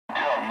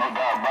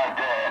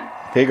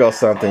Here goes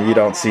something you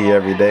don't see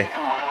every day.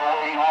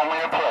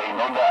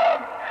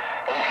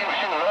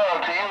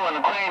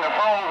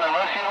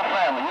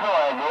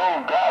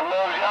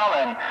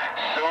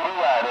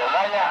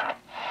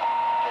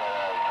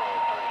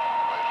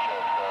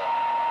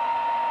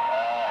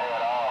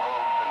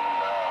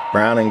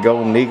 Browning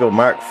Golden Eagle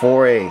Mark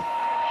 4A.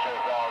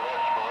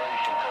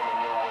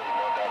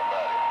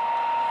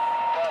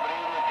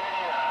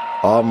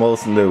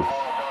 Almost new.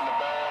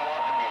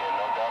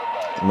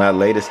 My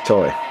latest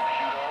toy.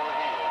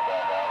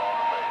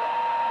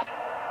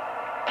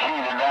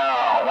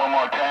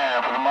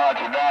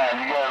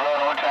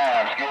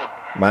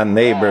 My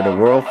neighbor, the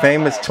world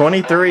famous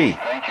 23.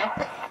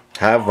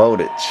 High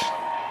voltage.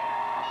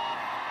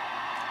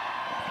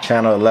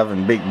 Channel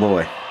 11 big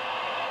boy.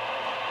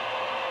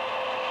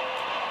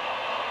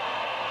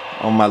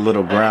 On my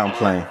little ground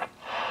plane.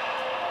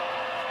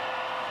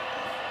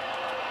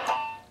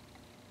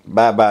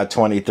 Bye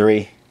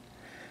 23.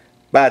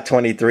 Bye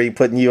 23,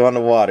 putting you on the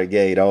water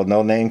gate. Oh,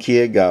 no name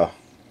kid, go.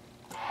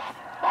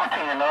 I'm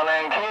telling you, no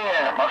name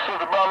kid. My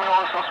sister brought me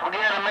over some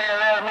spaghetti, man,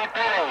 last me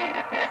 3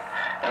 days.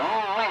 And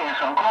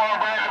some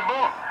cornbread and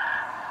book.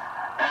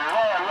 And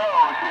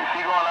Lord,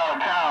 she going out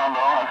of town,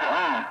 though. I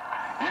said,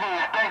 you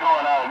need to stay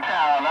going out of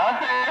town. I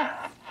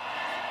said,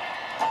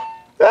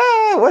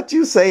 what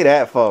you say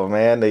that for,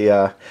 man?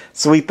 The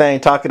sweet thing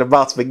talking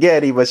about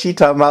spaghetti, but she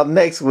talking about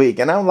next week.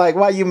 And I'm like,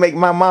 why you make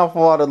my mouth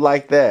water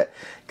like that?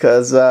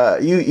 Because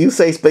you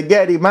say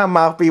spaghetti, my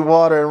mouth be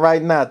watering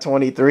right now,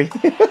 23.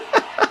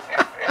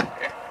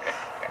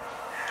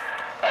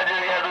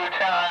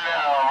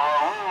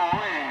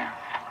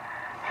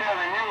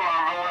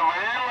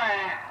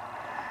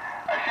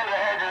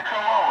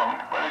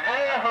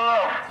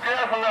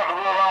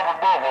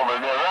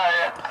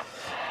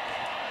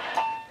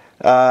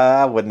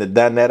 I wouldn't have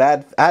done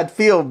that. I'd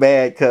feel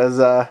bad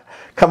because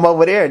come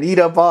over there and eat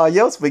up all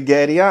your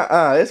spaghetti.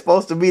 It's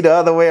supposed to be the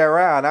other way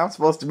around. I'm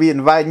supposed to be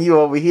inviting you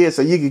over here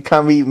so you can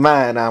come eat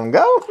mine. I'm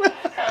go. But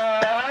that's all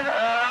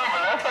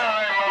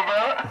right, my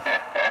brother.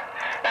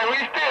 Hey, we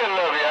still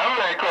love you. I'm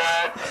not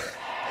crying.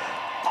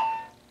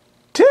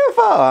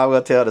 I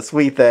will tell the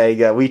sweet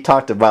thing. We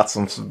talked about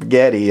some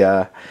spaghetti.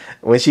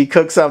 When she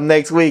cooks something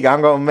next week,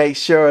 I'm gonna make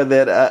sure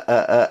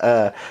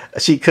that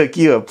she cook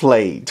you a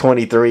plate.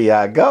 23,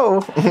 I go.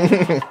 Oh man,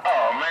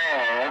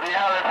 I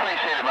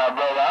appreciate it, my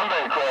brother. I'm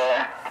very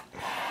glad.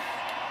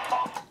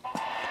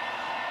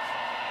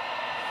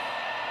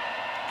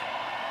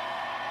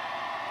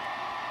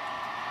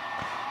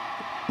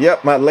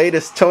 Yep, my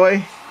latest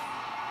toy.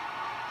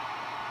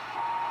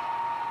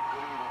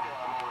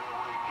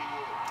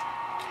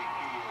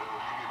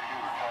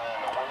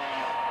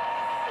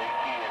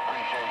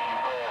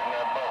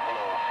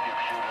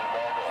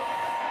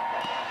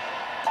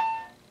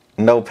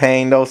 No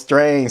pain, no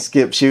strain,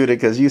 skip shooter,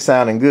 because you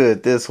sounding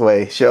good this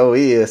way. Sure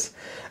is.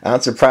 I'm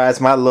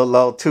surprised my little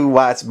old 2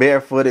 watts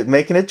barefooted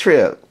making a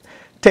trip.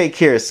 Take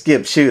care,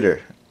 skip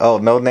shooter. Oh,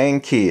 no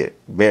name kid.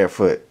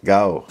 Barefoot.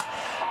 Go.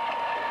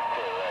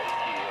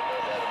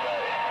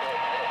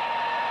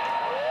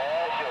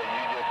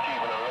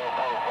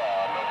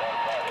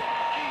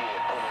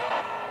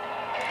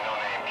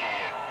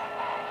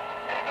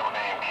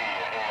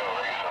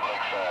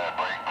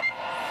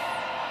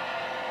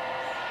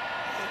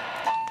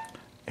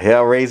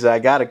 Hellraiser, I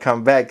gotta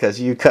come back because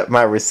you cut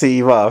my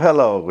receive off.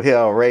 Hello,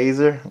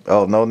 Hellraiser.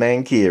 Oh, no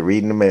name kid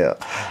reading the mail.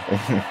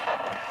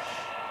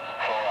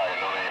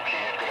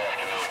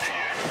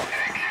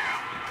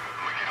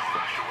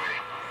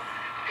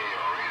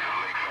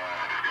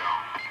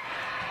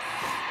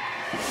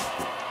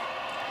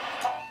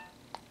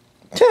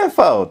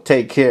 Tenfold,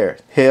 take care.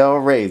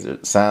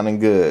 Hellraiser, sounding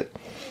good.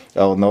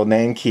 Oh, no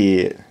name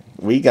kid.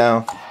 We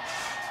gone.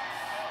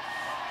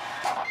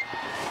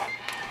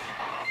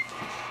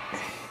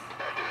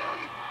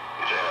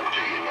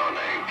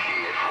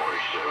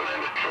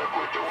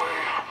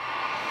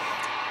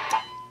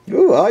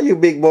 Ooh, all you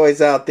big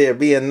boys out there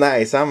being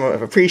nice. I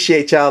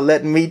appreciate y'all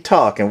letting me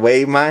talk and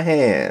wave my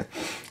hand.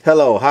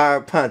 Hello,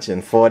 hard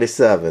punching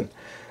 47.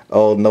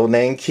 Oh, no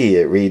name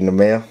kid reading the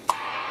mail.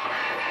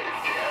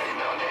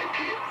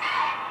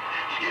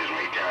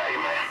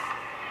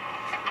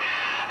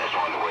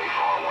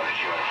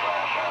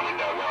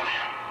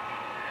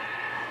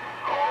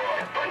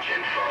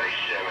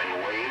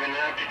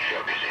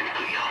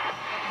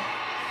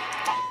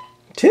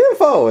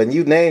 Tenfold, and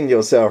you named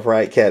yourself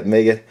right, Cat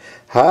Mega.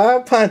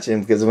 Hard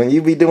punching, because when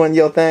you be doing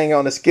your thing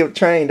on the skip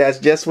train, that's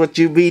just what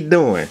you be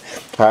doing.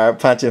 Hard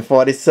punching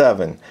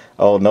 47.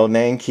 Oh, no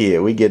name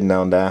kid. We getting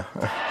on down.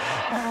 Thank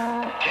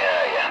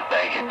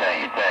you,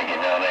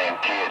 no name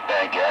kid.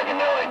 Thank you. I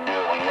can only do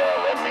it when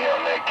y'all let me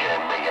on that Cat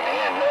Mega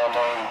and no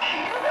name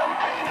kid. I'm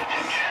paying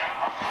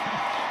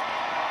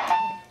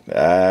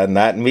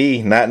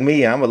attention. Not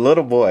me. I'm a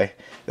little boy.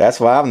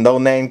 That's why I'm no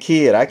name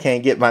kid. I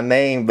can't get my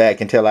name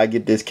back until I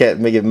get this Cat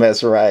Mega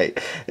mess right.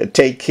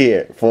 Take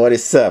care.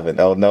 47.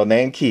 Oh, no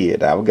name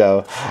kid. I'll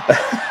go.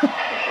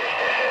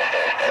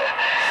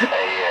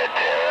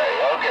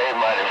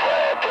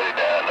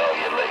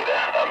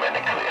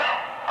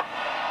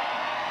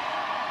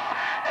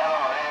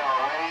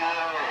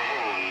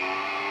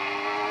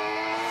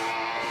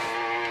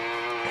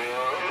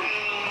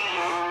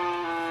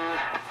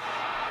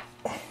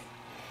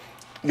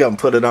 Gonna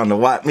put it on the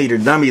watt meter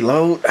dummy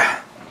load.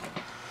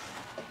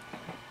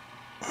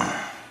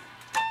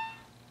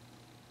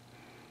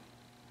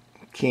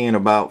 Keying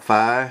about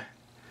 5.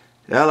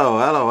 Hello,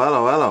 hello,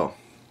 hello, hello.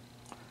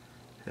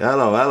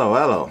 Hello, hello,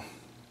 hello.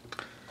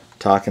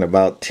 Talking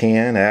about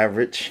 10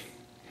 average.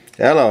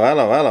 Hello,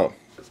 hello, hello.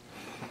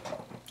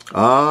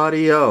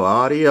 Audio,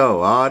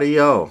 audio,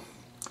 audio.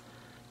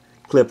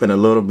 Clipping a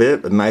little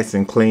bit, but nice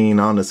and clean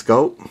on the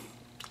scope.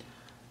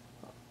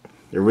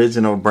 The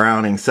original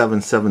Browning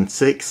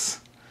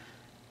 776.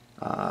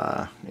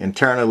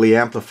 Internally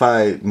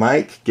amplified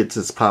mic. Gets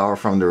its power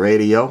from the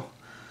radio.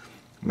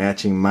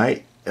 Matching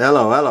mic.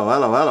 Hello, hello,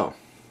 hello, hello.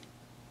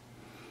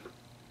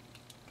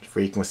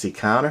 Frequency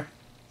counter.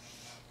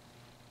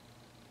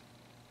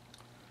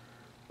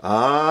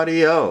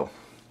 Audio.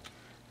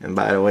 And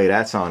by the way,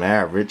 that's on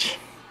average.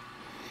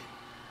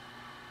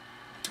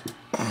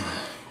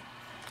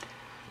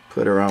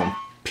 Put her on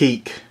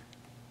peak.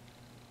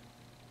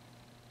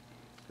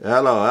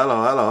 Hello,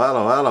 hello, hello,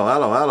 hello, hello,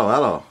 hello, hello,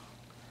 hello.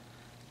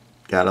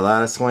 Got a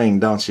lot of swing,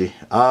 don't you?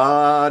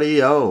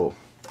 Audio.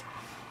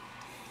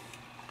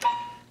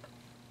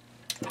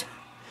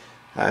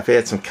 I've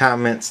had some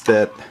comments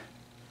that,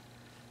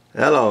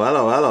 hello,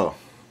 hello, hello.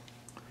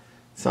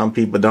 Some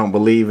people don't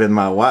believe in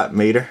my watt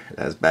meter.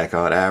 That's back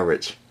on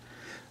average.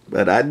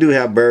 But I do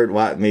have bird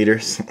watt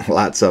meters.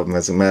 Lots of them,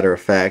 as a matter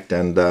of fact.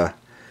 And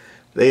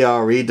they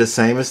all read the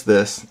same as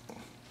this.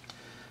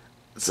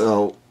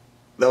 So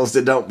those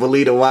that don't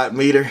believe a watt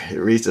meter, it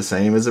reads the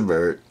same as a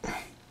bird.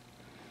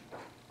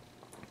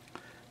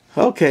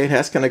 Okay,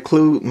 that's going to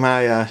conclude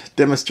my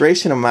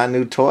demonstration of my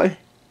new toy.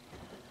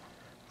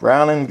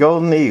 Browning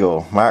Golden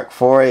Eagle Mark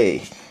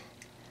 4A.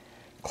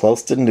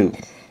 Close to new.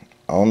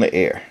 On the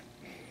air.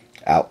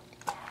 Out.